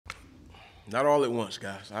Not all at once,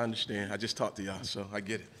 guys. I understand. I just talked to y'all, so I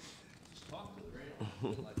get it. Just talked to the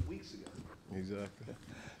ground like weeks ago. Exactly.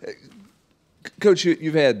 Coach,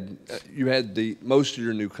 you had the most of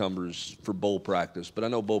your newcomers for bowl practice, but I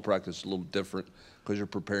know bowl practice is a little different because you're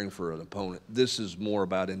preparing for an opponent. This is more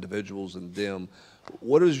about individuals and them.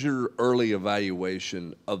 What is your early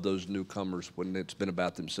evaluation of those newcomers when it's been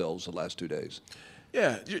about themselves the last 2 days?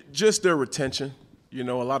 Yeah, just their retention. You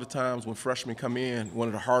know, a lot of times when freshmen come in, one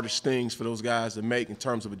of the hardest things for those guys to make in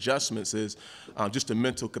terms of adjustments is just the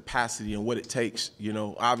mental capacity and what it takes. You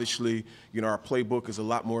know, obviously, you know, our playbook is a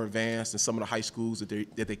lot more advanced than some of the high schools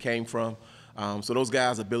that they came from. So those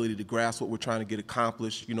guys' ability to grasp what we're trying to get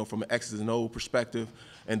accomplished, you know, from an X's and O perspective,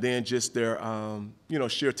 and then just their, you know,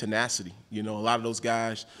 sheer tenacity. You know, a lot of those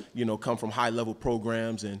guys, you know, come from high-level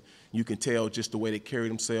programs, and you can tell just the way they carry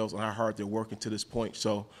themselves and how hard they're working to this point.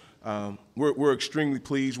 So we're extremely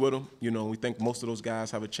pleased with them. You know, we think most of those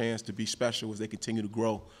guys have a chance to be special as they continue to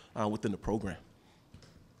grow within the program.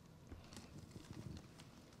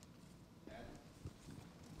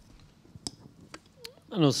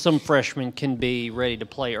 I know some freshmen can be ready to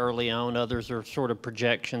play early on. Others are sort of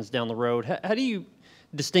projections down the road. How do you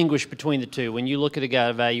distinguish between the two when you look at a guy,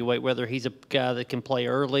 evaluate whether he's a guy that can play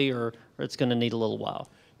early or it's going to need a little while?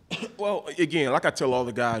 Well, again, like I tell all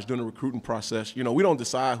the guys during the recruiting process, you know, we don't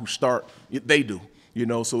decide who start. They do. You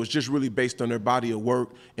know, so it's just really based on their body of work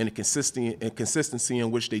and the consistency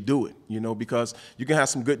in which they do it, you know, because you can have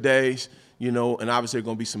some good days, you know, and obviously there are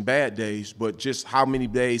going to be some bad days, but just how many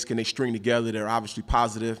days can they string together that are obviously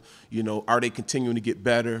positive? You know, are they continuing to get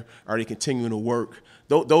better? Are they continuing to work?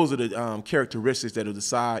 Those are the characteristics that will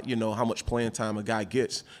decide, you know, how much playing time a guy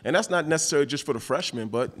gets. And that's not necessarily just for the freshmen,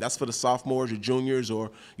 but that's for the sophomores or juniors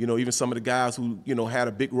or, you know, even some of the guys who, you know, had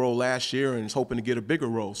a big role last year and is hoping to get a bigger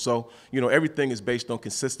role. So, you know, everything is based on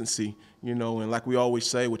consistency, you know, and like we always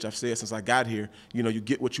say, which I've said since I got here, you know, you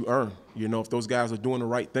get what you earn. You know, if those guys are doing the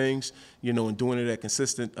right things, you know, and doing it at a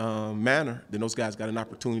consistent manner, then those guys got an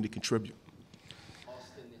opportunity to contribute.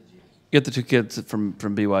 You got the two kids from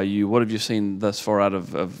BYU. What have you seen thus far out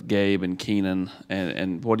of Gabe and Keenan,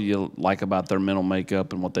 and what do you like about their mental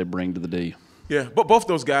makeup and what they bring to the D? Yeah, but both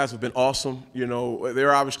those guys have been awesome. You know,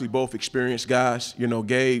 they're obviously both experienced guys. You know,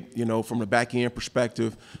 Gabe, you know, from the back end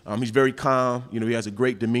perspective, he's very calm. You know, he has a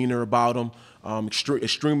great demeanor about him,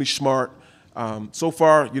 extremely smart. So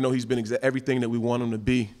far, you know, he's been everything that we want him to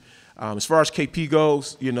be. As far as KP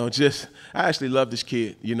goes, you know, I actually love this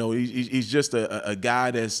kid. You know, he's just a guy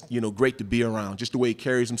that's, you know, great to be around, just the way he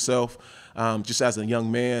carries himself, just as a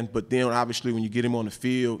young man. But then obviously when you get him on the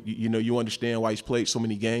field, you know, you understand why he's played so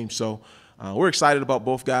many games. So we're excited about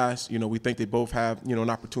both guys. You know, we think they both have, you know, an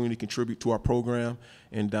opportunity to contribute to our program.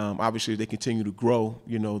 And obviously as they continue to grow,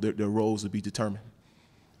 you know, their roles will be determined.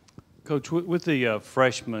 Coach, with the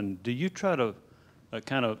freshmen, do you try to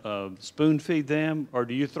kind of spoon feed them, or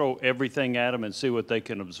do you throw everything at them and see what they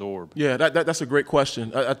can absorb? Yeah, that's a great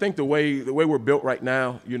question. I think the way we're built right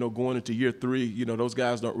now, you know, going into year 3, you know, those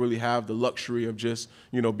guys don't really have the luxury of just,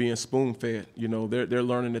 you know, being spoon fed. You know, they're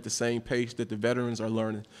learning at the same pace that the veterans are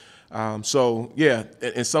learning. So, yeah,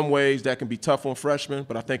 in some ways that can be tough on freshmen,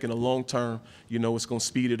 but I think in the long term, you know, it's going to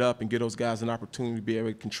speed it up and give those guys an opportunity to be able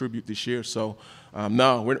to contribute this year. So,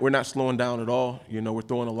 no, we're not slowing down at all. You know, we're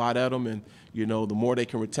throwing a lot at them, and, you know, the more they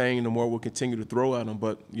can retain, the more we'll continue to throw at them.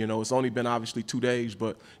 But, you know, it's only been obviously 2 days,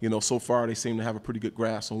 but, you know, so far they seem to have a pretty good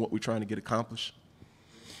grasp on what we're trying to get accomplished.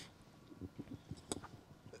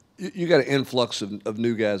 You got an influx of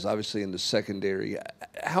new guys, obviously, in the secondary.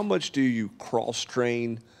 How much do you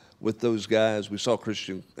cross-train with those guys? We saw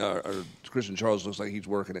Christian Charles looks like he's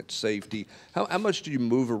working at safety. How much do you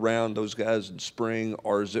move around those guys in spring,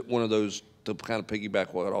 or is it one of those, to kind of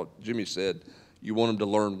piggyback what Jimmy said, you want them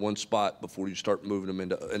to learn one spot before you start moving them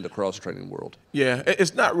into cross-training world? Yeah,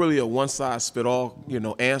 it's not really a one-size-fit-all, you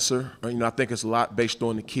know, answer. You know, I think it's a lot based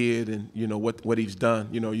on the kid and, you know, what he's done.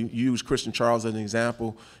 You know, you use Christian Charles as an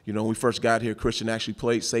example. You know, when we first got here, Christian actually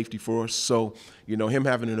played safety for us. So, you know, him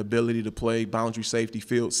having an ability to play boundary safety,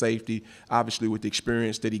 field safety, obviously with the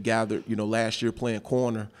experience that he gathered, you know, last year playing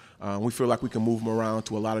corner, we feel like we can move him around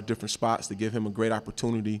to a lot of different spots to give him a great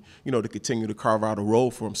opportunity, you know, to continue to carve out a role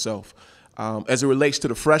for himself. As it relates to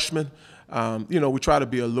the freshmen, you know, we try to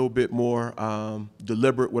be a little bit more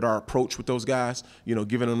deliberate with our approach with those guys, you know,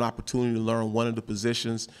 giving them an opportunity to learn one of the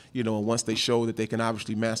positions, you know, and once they show that they can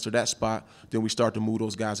obviously master that spot, then we start to move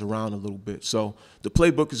those guys around a little bit. So the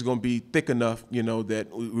playbook is going to be thick enough, you know, that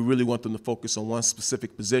we really want them to focus on one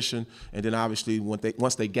specific position, and then obviously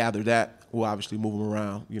once they gather that, we'll obviously move them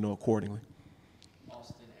around, you know, accordingly.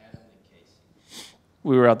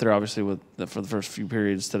 We were out there obviously for the first few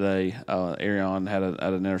periods today. Arion had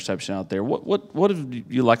an interception out there. What did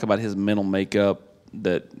you like about his mental makeup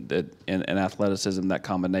and athleticism, that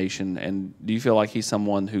combination? And do you feel like he's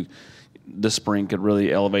someone who this spring could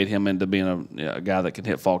really elevate him into being a guy that can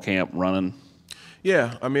hit fall camp running?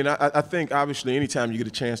 Yeah, I mean, I think obviously anytime you get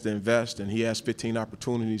a chance to invest, and he has 15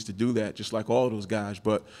 opportunities to do that, just like all those guys.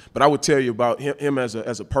 But I would tell you about him as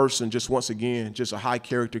a person, just once again, just a high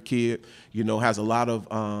character kid. Has a lot of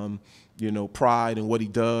pride in what he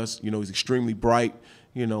does. He's extremely bright.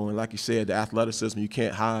 And like you said, the athleticism you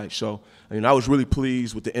can't hide. So, I was really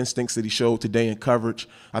pleased with the instincts that he showed today in coverage.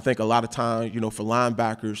 I think a lot of time, for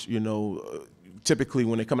linebackers, typically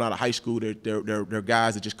when they come out of high school, they're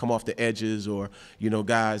guys that just come off the edges, or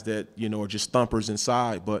guys that are just thumpers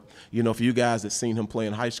inside. But for you guys that seen him play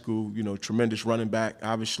in high school, tremendous running back,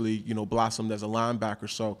 obviously blossomed as a linebacker.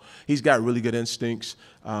 So he's got really good instincts,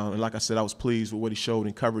 and like I said, I was pleased with what he showed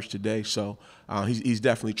in coverage today. So he's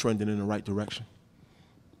definitely trending in the right direction.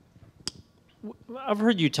 I've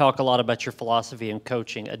heard you talk a lot about your philosophy in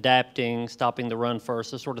coaching, adapting, stopping the run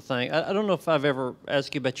first, this sort of thing. I don't know if I've ever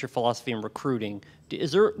asked you about your philosophy in recruiting.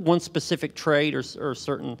 Is there one specific trait or a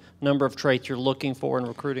certain number of traits you're looking for in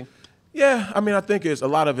recruiting? Yeah, I think a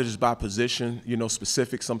lot of it is by position,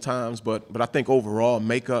 specific sometimes, but I think overall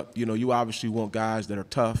makeup, you obviously want guys that are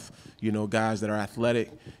tough, guys that are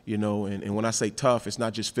athletic, and when I say tough, it's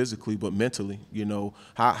not just physically, but mentally,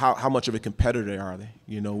 how much of a competitor are they?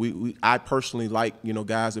 I personally like,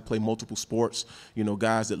 guys that play multiple sports,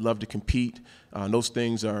 guys that love to compete. Those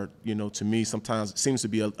things are, to me, sometimes it seems to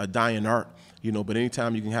be a dying art. But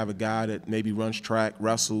anytime you can have a guy that maybe runs track,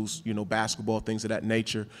 wrestles, basketball, things of that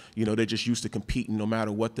nature, they're just used to competing no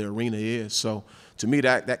matter what the arena is. So to me,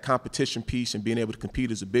 that competition piece and being able to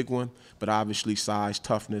compete is a big one. But obviously, size,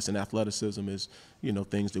 toughness, and athleticism is,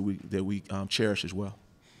 things that we cherish as well.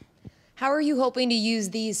 How are you hoping to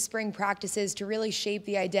use these spring practices to really shape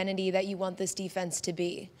the identity that you want this defense to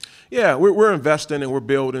be? Yeah, we're investing and we're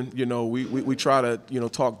building. We try to,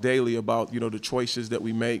 talk daily about, the choices that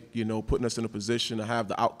we make, putting us in a position to have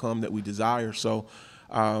the outcome that we desire. So,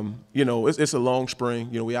 it's a long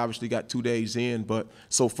spring. We obviously got 2 days in, but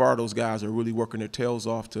so far those guys are really working their tails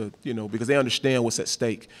off to, because they understand what's at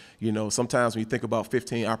stake. Sometimes when you think about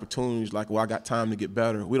 15 opportunities, like, well, I got time to get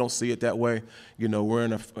better. We don't see it that way. We're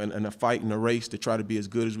in a fight, in a race to try to be as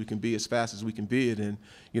good as we can be, as fast as we can be it. And,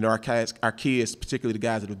 our kids, particularly the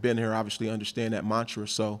guys that have been here, obviously understand that mantra.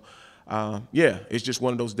 So, yeah, it's just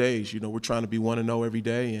one of those days. We're trying to be 1-0 every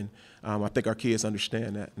day, and I think our kids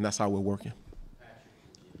understand that, and that's how we're working.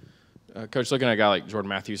 Coach, looking at a guy like Jordan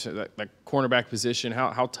Matthews, that cornerback position,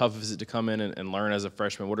 how tough is it to come in and learn as a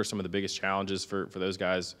freshman? What are some of the biggest challenges for those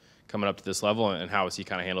guys coming up to this level, and how has he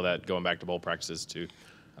kind of handled that going back to bowl practices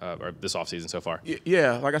or this offseason so far?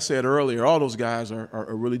 Yeah, like I said earlier, all those guys are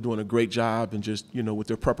really doing a great job, and just, with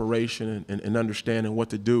their preparation and understanding what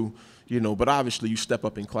to do. But obviously you step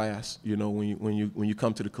up in class, when you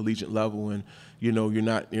come to the collegiate level, and, you're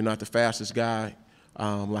not the fastest guy.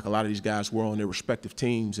 Like a lot of these guys were on their respective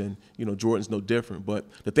teams, and Jordan's no different. But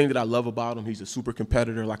the thing that I love about him, he's a super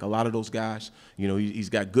competitor, like a lot of those guys. He's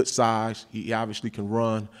got good size. He obviously can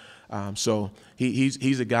run. So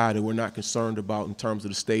he's a guy that we're not concerned about in terms of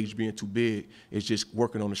the stage being too big. It's just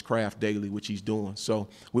working on his craft daily, which he's doing. So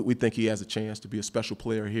we think he has a chance to be a special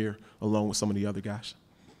player here, along with some of the other guys.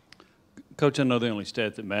 Coach, I know the only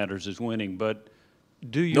stat that matters is winning, but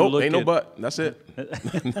do you nope, look ain't at – no but. That's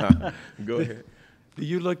it. Nah, go ahead. Do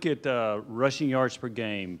you look at rushing yards per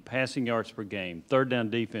game, passing yards per game, third down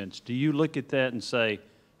defense? Do you look at that and say,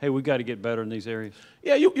 hey, we got to get better in these areas?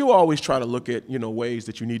 Yeah, you always try to look at, ways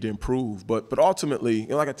that you need to improve. But ultimately,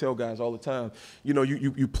 like I tell guys all the time,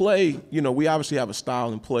 you play, we obviously have a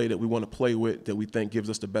style in play that we want to play with that we think gives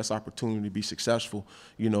us the best opportunity to be successful.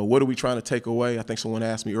 What are we trying to take away? I think someone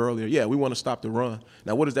asked me earlier. Yeah, we want to stop the run.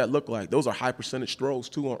 Now, what does that look like? Those are high percentage throws,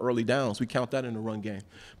 too, on early downs. We count that in the run game.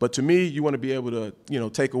 But to me, you want to be able to,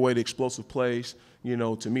 take away the explosive plays.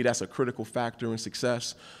 To me, that's a critical factor in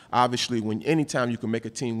success. Obviously, anytime you can make a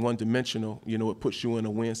team one-dimensional, it puts you in a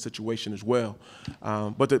win situation as well.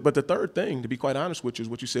 But the third thing, to be quite honest with you, is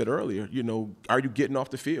what you said earlier. Are you getting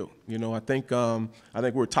off the field? I think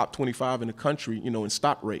we're top 25 in the country, in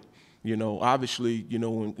stop rate. Obviously,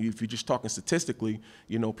 if you're just talking statistically,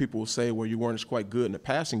 people will say, well, you weren't as quite good in the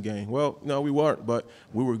passing game. Well, no, we weren't, but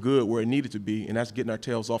we were good where it needed to be, and that's getting our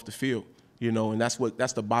tails off the field. And that's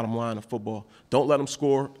the bottom line of football. Don't let them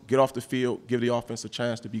score. Get off the field. Give the offense a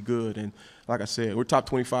chance to be good. And like I said, we're top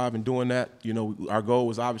 25 in doing that. Our goal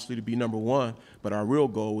is obviously to be number one, but our real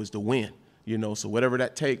goal is to win. So whatever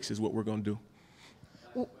that takes is what we're going to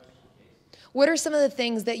do. What are some of the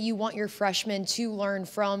things that you want your freshmen to learn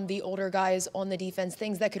from the older guys on the defense,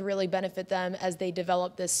 things that could really benefit them as they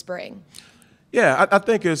develop this spring? Yeah, I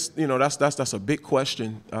think it's, that's a big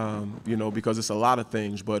question, because it's a lot of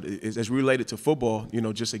things, but it's related to football,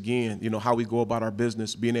 just again, how we go about our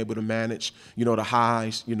business, being able to manage, the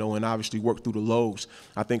highs, and obviously work through the lows.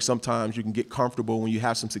 I think sometimes you can get comfortable when you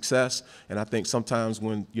have some success, and I think sometimes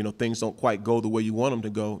when, things don't quite go the way you want them to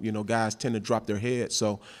go, guys tend to drop their head.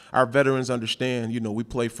 So our veterans understand, we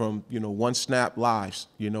play from, one snap lives,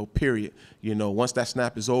 period. Once that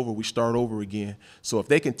snap is over, we start over again. So if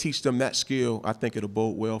they can teach them that skill, I think it'll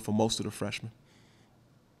bode well for most of the freshmen.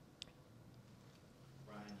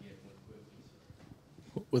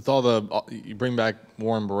 With you bring back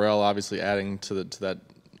Warren Burrell, obviously adding to that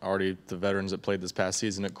already the veterans that played this past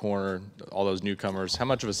season at corner, all those newcomers. How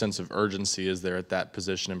much of a sense of urgency is there at that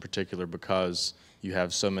position in particular, because you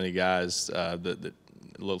have so many guys that it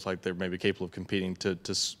looks like they're maybe capable of competing,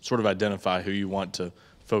 to sort of identify who you want to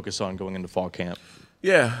focus on going into fall camp?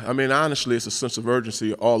 Yeah, honestly, it's a sense of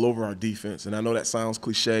urgency all over our defense. And I know that sounds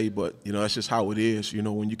cliche, but, that's just how it is.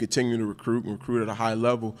 When you continue to recruit at a high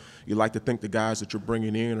level, you like to think the guys that you're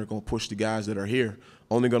bringing in are going to push the guys that are here,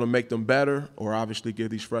 only going to make them better, or obviously give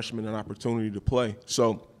these freshmen an opportunity to play.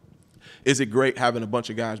 So is it great having a bunch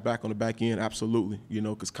of guys back on the back end? Absolutely,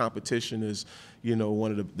 because competition is,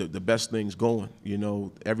 one of the best things going.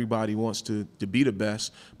 Everybody wants to be the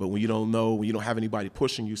best, but when you don't have anybody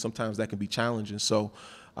pushing you, sometimes that can be challenging. So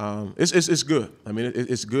it's good.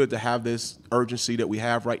 It's good to have this urgency that we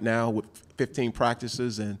have right now with 15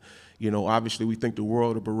 practices, and, obviously we think the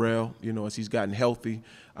world of Burrell, as he's gotten healthy,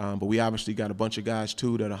 but we obviously got a bunch of guys,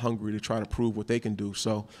 too, that are hungry to try to prove what they can do.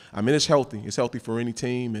 So, it's healthy. It's healthy for any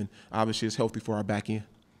team, and obviously it's healthy for our back end.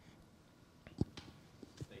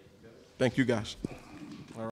 Thank you, guys.